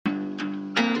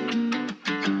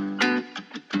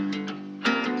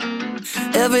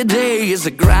Every day is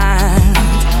a grind.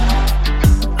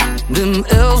 Them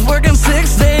elves working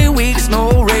 6-day weeks,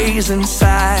 no raise in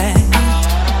sight.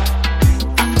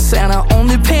 Santa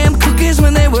only paying cookies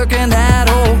when they working that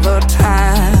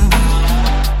overtime.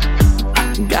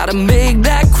 Gotta make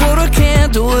that quota,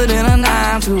 can't do it in a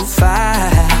 9 to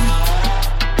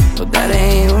 5. But that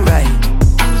ain't right.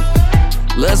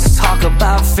 Let's talk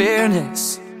about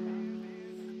fairness,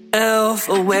 elf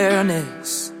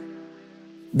awareness.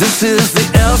 This is the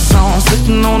elf song,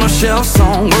 sitting on a shelf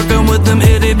song, working with them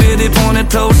itty bitty pointed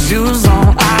toe shoes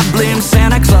on. I blame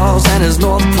Santa Claus and his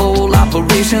North Pole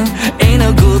operation. Ain't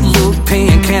a good look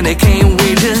paying candy cane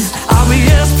wages.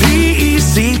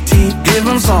 R-E-S-P-E-C-T, give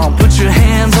them some. Put your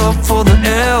hands up for the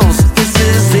elves. This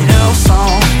is the elf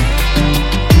song.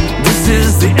 This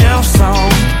is the elf song.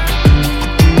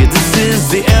 Yeah, this is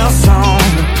the elf song.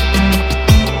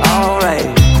 Alright.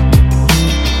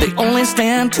 They only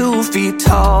stand 2 feet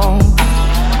tall,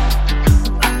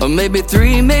 or maybe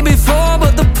 3, maybe 4,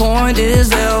 but the point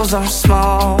is elves are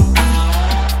small.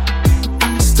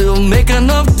 Still make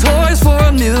enough toys for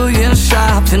 1,000,000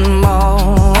 shopping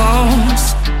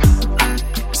malls.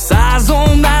 Size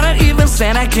don't matter, even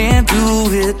Santa can't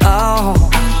do it all.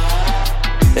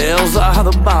 Elves are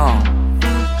the bomb.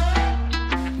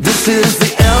 This is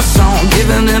the elf song,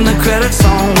 giving them the credit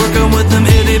song, working with them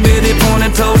itty bitty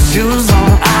pointed toe shoes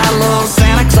on. I love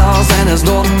Santa Claus and his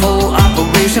North Pole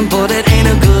operation, but it ain't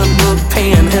a good look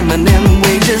paying him and them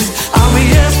wages.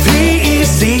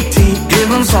 R-E-S-P-E-C-T, give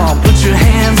them some. Put your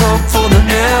hands up for the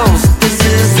elves. This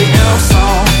is the elf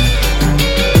song.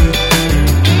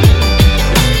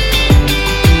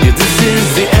 Yeah, this is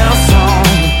the elf song.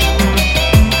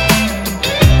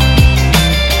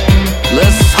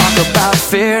 Let's talk about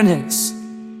fairness,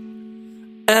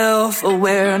 elf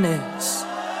awareness.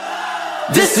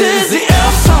 This is the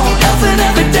elf song, elf in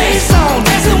everyday song,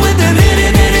 dancing with them itty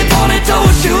bitty ponytail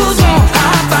shoes on. I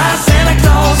find Santa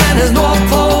Claus and his North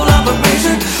Pole